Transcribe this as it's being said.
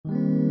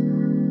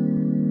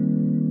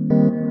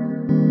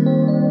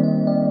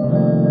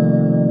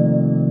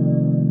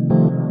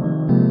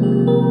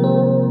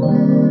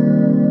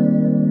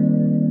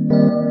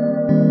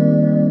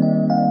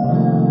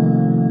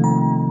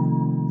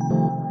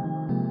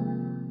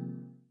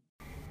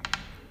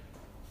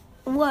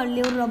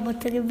Wall-E è un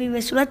robot che vive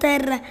sulla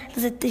Terra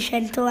da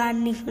 700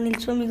 anni con il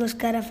suo amico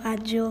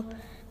Scarafaggio.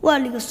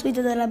 Wall-E,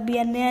 costruito dalla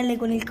BNL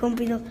con il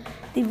compito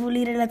di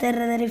pulire la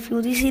Terra dai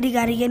rifiuti, si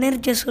ricarica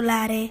energia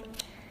solare.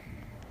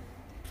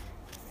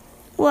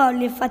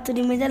 Wall-E è fatto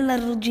di metallo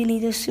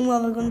arrugginito e si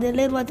muove con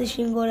delle ruote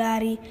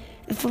cingolari.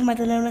 È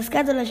formato da una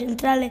scatola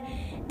centrale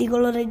di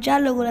colore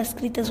giallo con la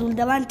scritta sul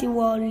davanti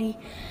Wall-E,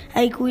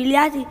 ai cui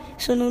lati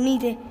sono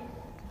unite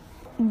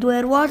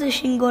due ruote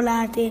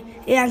cingolate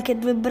e anche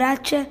due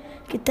braccia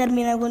che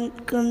terminano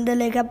con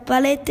delle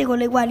cappalette con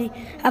le quali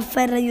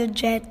afferra gli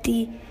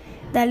oggetti.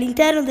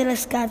 Dall'interno della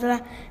scatola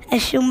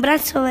esce un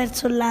braccio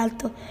verso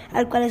l'alto,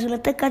 al quale sono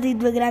attaccati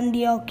due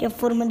grandi occhi a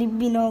forma di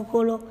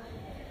binocolo.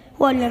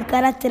 Wall-E ha un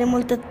carattere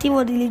molto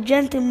attivo,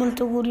 diligente e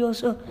molto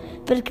curioso,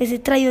 perché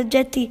se tra gli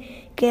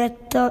oggetti che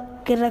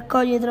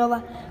raccoglie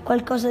trova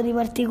qualcosa di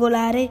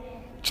particolare,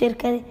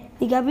 cerca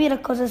di capire a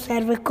cosa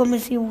serve e come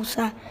si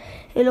usa,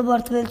 e lo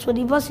porta nel suo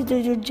deposito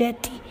di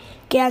oggetti,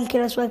 che è anche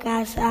la sua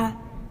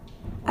casa.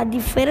 A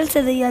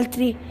differenza degli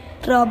altri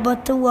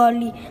robot,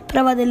 Wall-E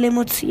prova delle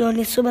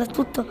emozioni e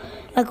soprattutto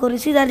la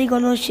curiosità di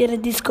conoscere e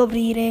di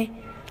scoprire.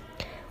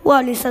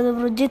 Wall-E è stato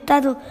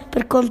progettato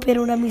per compiere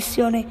una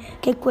missione,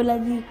 che è quella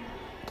di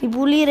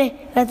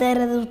ripulire la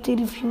Terra da tutti i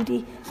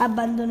rifiuti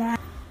abbandonati.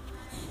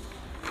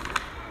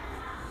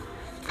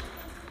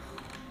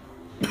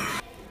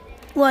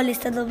 Wall-E è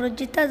stato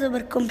progettato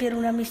per compiere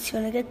una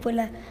missione, che è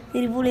quella di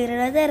ripulire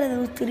la Terra da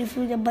tutti i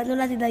rifiuti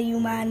abbandonati dagli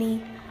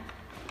umani.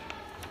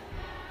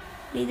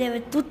 Li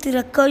deve tutti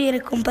raccogliere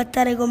e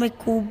compattare come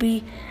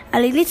cubi.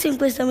 All'inizio in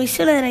questa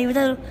missione era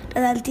aiutato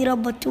da tanti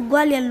robot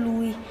uguali a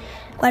lui.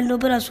 Quando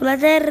però sulla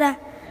Terra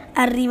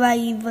arriva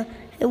Eve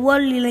e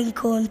Wall-E la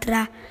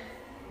incontra.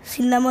 Si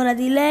innamora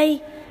di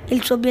lei e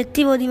il suo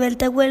obiettivo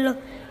diventa quello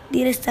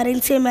di restare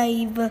insieme a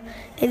Eve,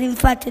 ed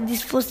infatti è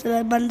disposto ad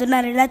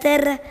abbandonare la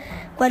Terra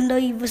quando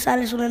Eve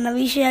sale sulla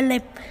navicella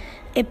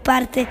e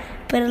parte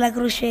per la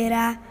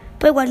crociera.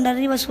 Poi quando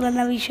arriva sulla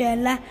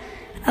navicella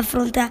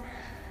affronta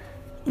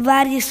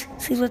varie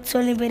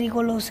situazioni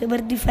pericolose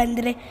per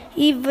difendere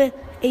Eve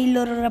e il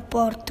loro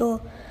rapporto.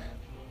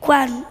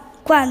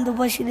 Quando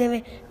poi si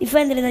deve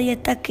difendere dagli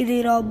attacchi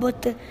dei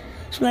robot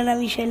sulla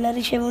navicella,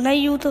 riceve un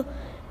aiuto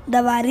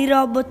da vari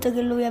robot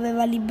che lui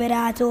aveva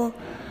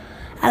liberato.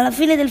 Alla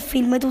fine del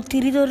film tutti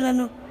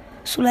ritornano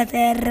sulla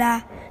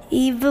Terra,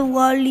 Eve,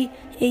 Wall-E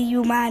e gli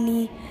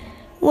umani.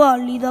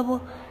 Wall-E, dopo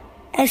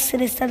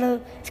essere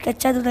stato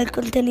scacciato dal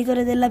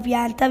contenitore della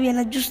pianta, viene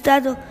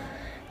aggiustato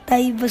da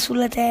Eve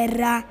sulla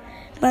Terra,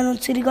 ma non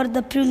si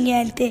ricorda più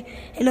niente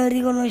e non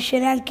riconosce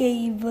neanche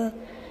Eve.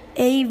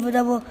 E Eve,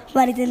 dopo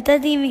vari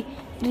tentativi,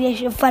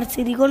 riesce a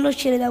farsi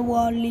riconoscere da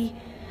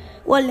Wall-E.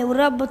 Wall-E è un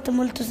robot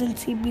molto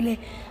sensibile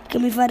che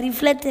mi fa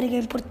riflettere che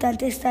è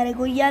importante stare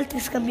con gli altri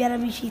e scambiare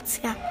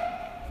amicizia.